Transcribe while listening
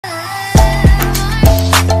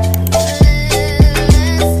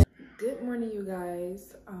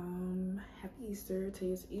Happy Easter.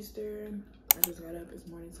 Today is Easter. I just got up. It's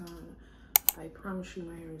morning time. I promise you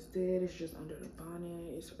my hair is dead. It's just under the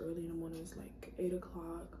bonnet. It's early in the morning. It's like 8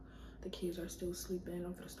 o'clock. The kids are still sleeping.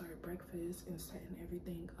 I'm gonna start breakfast and setting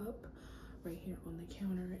everything up right here on the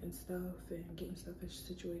counter and stuff, and getting stuff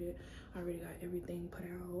situated. I already got everything put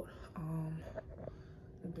out.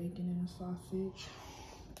 The bacon and the sausage.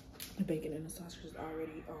 The bacon and the sausage is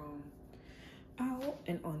already out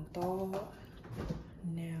and unthawed.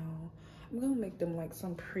 Now I'm gonna make them like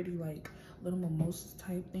some pretty like little mimosas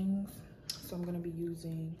type things. So I'm gonna be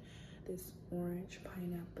using this orange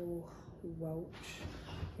pineapple welch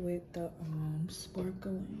with the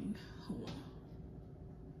sparkling, hold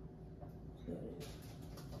on.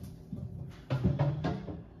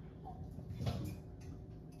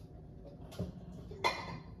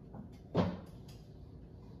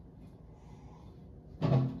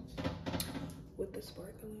 With the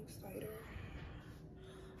sparkling cider,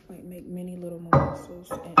 like make mini little mimosas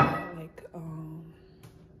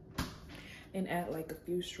and add like a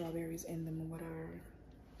few strawberries in them or whatever.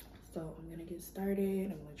 So I'm gonna get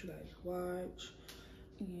started. I'm gonna let you guys watch,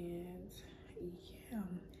 and yeah, happy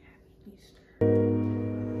Easter.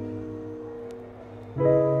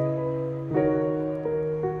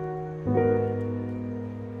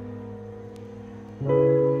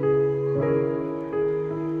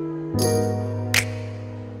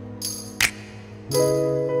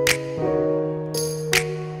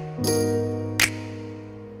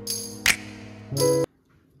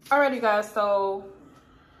 Alrighty guys, so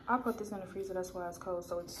I put this in the freezer, that's why it's cold.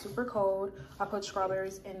 So it's super cold. I put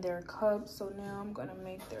strawberries in their cups. So now I'm gonna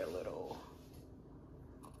make their little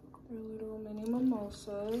mini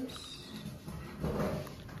mimosas.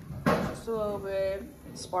 Just a little bit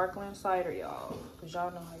sparkling cider, y'all, because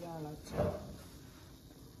y'all know how y'all like to.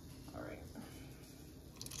 All right.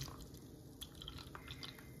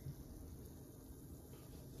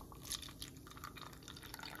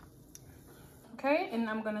 Okay, and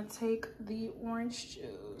I'm gonna take the orange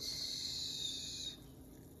juice.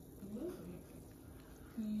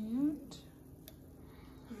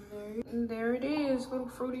 And there it is, little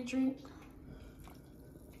fruity drink.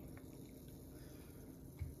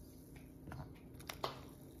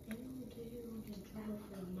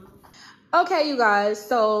 Okay, you guys,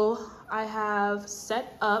 so I have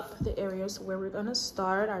set up the areas where we're gonna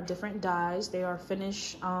start our different dyes. They are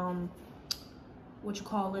finished, in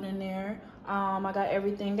there. I got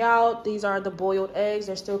everything out. These are the boiled eggs.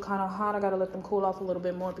 They're still kind of hot. I gotta let them cool off a little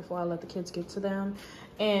bit more before I let the kids get to them.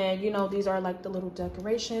 And you know, these are like the little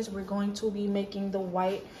decorations. We're going to be making the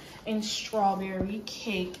white and strawberry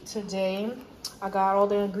cake today. I got all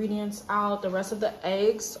the ingredients out. The rest of the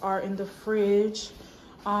eggs are in the fridge.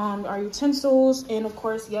 Our utensils, and of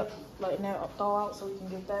course, yep, letting that thaw out so we can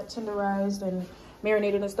get that tenderized and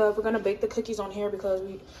marinated and stuff. We're gonna bake the cookies on here because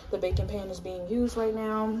the baking pan is being used right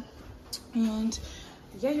now. And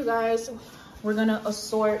yeah, you guys, we're gonna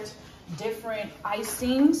assort different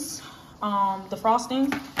icings. The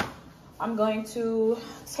frosting, I'm going to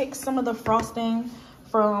take some of the frosting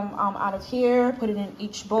from out of here, put it in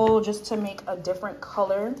each bowl just to make a different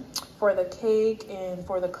color for the cake and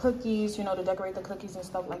for the cookies, you know, to decorate the cookies and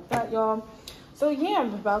stuff like that, y'all. So yeah,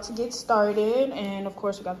 I'm about to get started, and of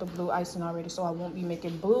course we got the blue icing already, so I won't be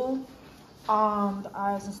making blue the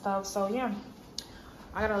eyes and stuff. So yeah,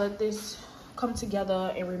 I gotta let this come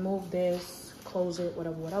together and remove this, close it,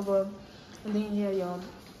 whatever, and then yeah, y'all,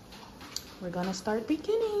 we're gonna start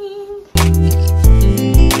beginning.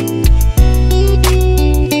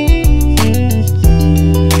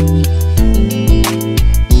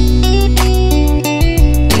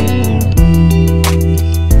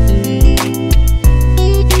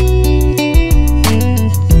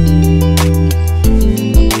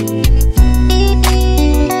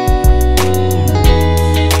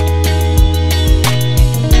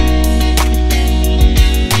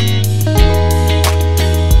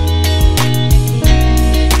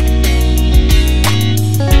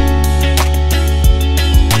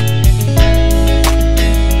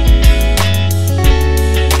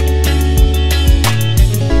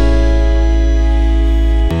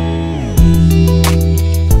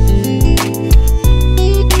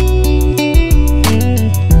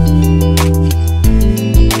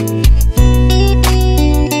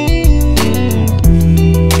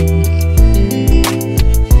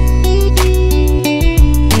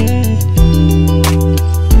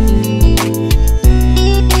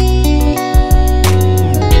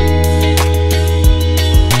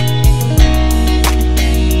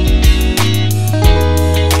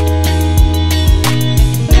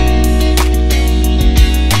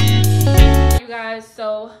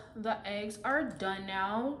 so the eggs are done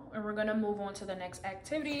now, and we're gonna move on to the next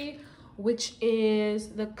activity, which is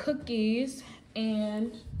the cookies.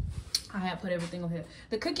 And I have put everything over here,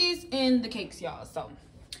 the cookies and the cakes, y'all. So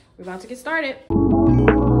we're about to get started.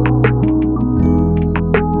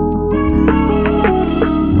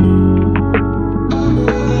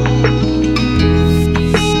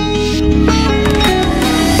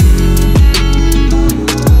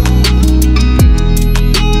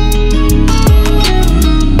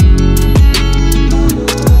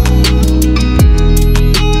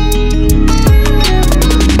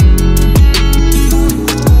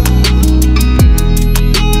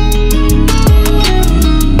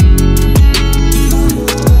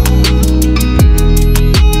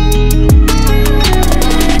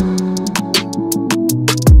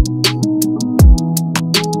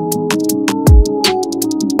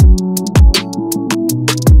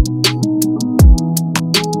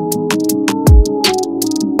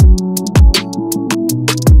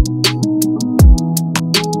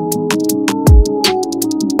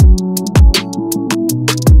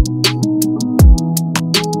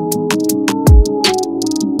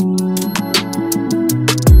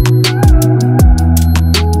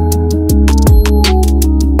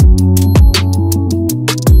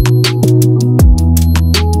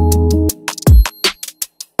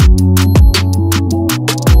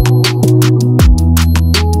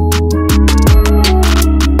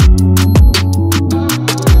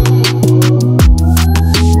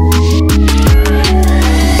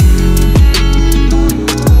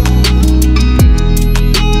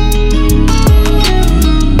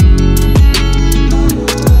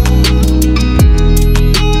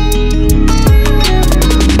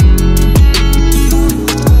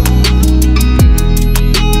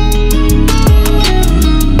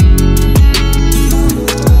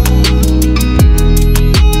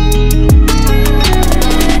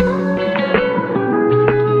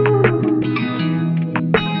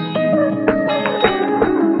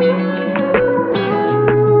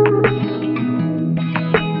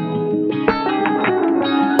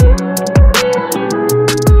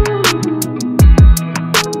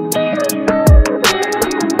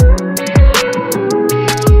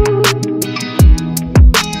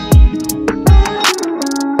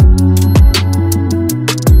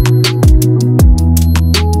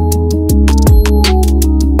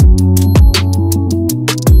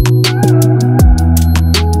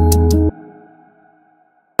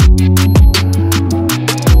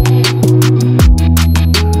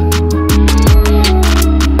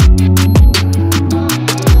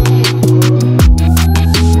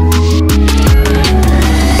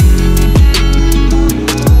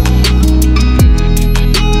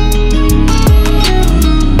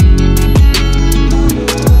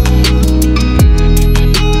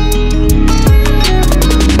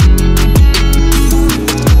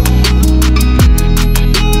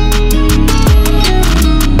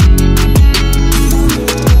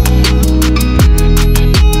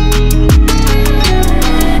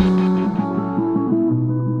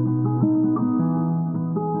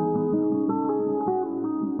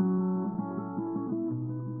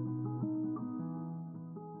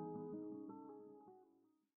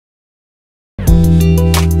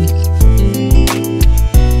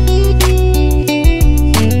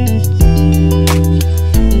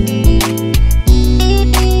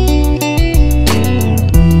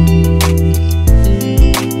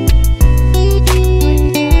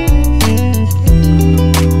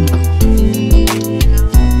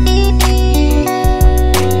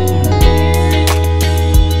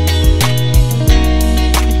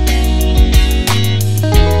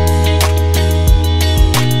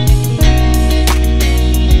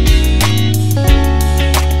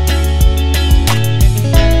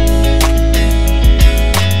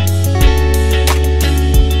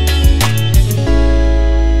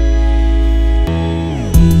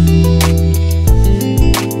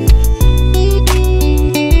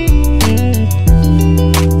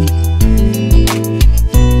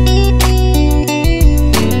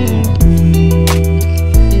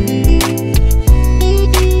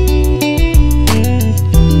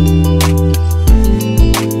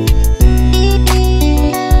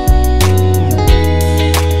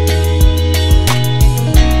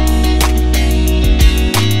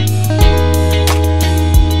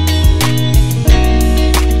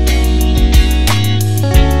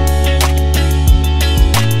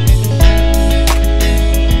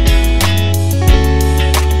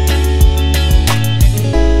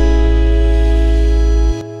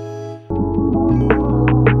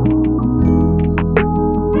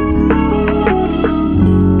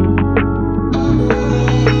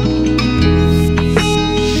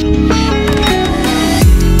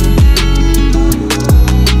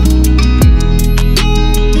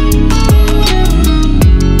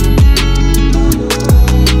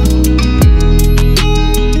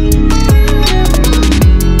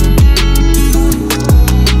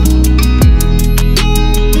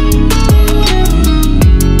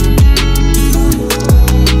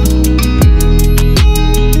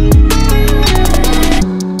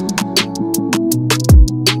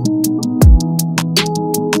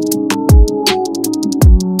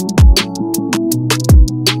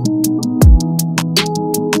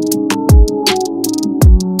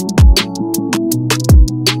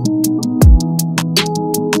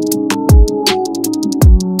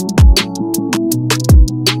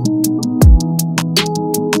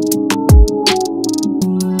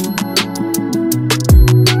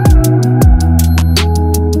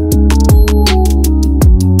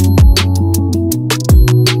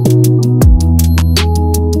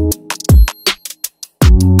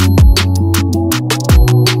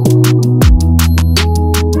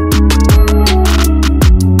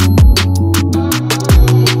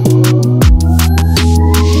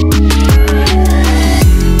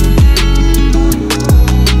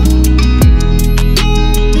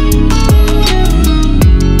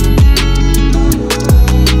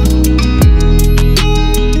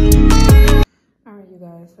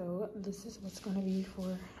 this is what's gonna be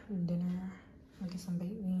for dinner. I'll get some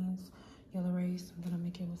baked beans, yellow rice. I'm gonna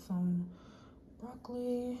make it with some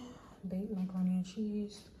broccoli, baked macaroni and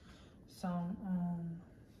cheese, some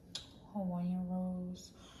Hawaiian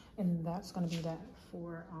rolls, and that's gonna be that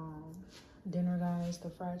for dinner, guys. The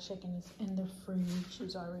fried chicken is in the fridge.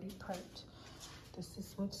 It's already prepped. This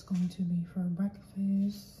is what's going to be for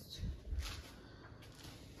breakfast.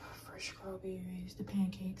 Fresh strawberries, the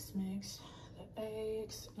pancakes mix, the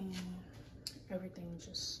eggs, and everything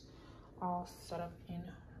just all set up and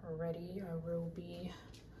ready. I will be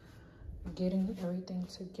getting everything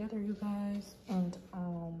together, you guys, and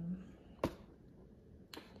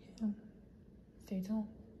yeah, stay tuned.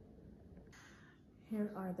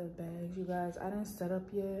 Here are the bags, you guys. I didn't set up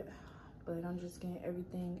yet, but I'm just getting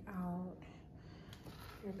everything out.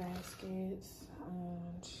 Your baskets,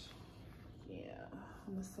 and yeah,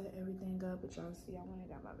 I'm gonna set everything up, but y'all see I went and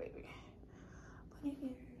got my baby bunny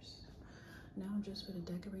ears. Now I'm just gonna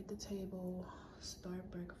decorate the table, start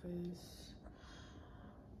breakfast,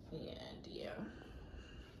 and yeah,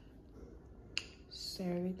 set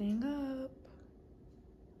everything up.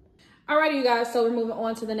 Alrighty, you guys, so we're moving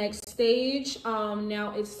on to the next stage.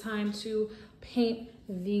 Now it's time to paint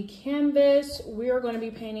the canvas. We are going to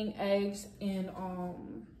be painting eggs and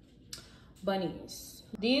bunnies.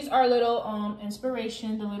 These are little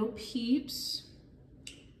inspiration, the little peeps.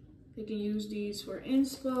 You can use these for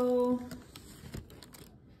inspo,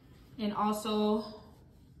 and also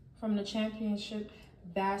from the championship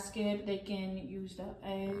basket they can use the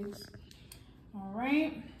eggs. All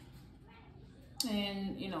right,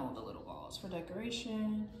 and you know, the little balls for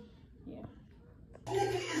decoration. Yeah.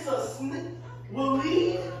 Nigga is a snake.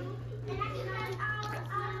 Willie?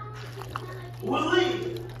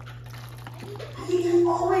 Willie? I think he's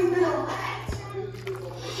always been a rat.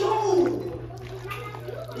 Yo!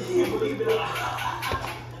 He can't believe it.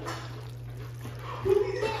 Willie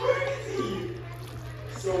is crazy.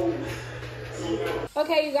 So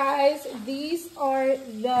Okay, you guys, these are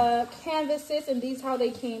the canvases, and these how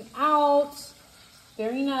they came out.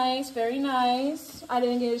 Very nice, very nice. I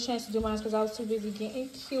didn't get a chance to do mine because I was too busy getting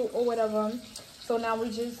cute or whatever. So now we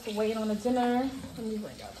just waiting on the dinner. Let me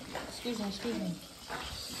bring out. Excuse me.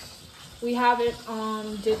 We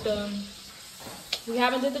haven't did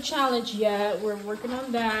the challenge yet. We're working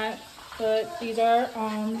on that. But these are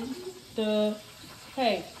the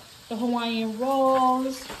Hawaiian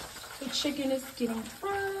rolls. The chicken is getting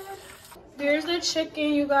fried. Here's the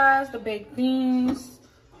chicken, you guys. The baked beans.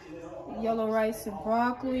 Yellow rice and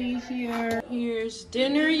broccoli here. Here's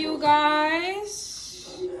dinner, you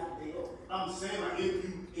guys. I'm saying, like, if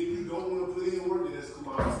you don't want to put in work, then that's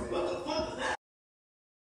cool. What the fuck is that?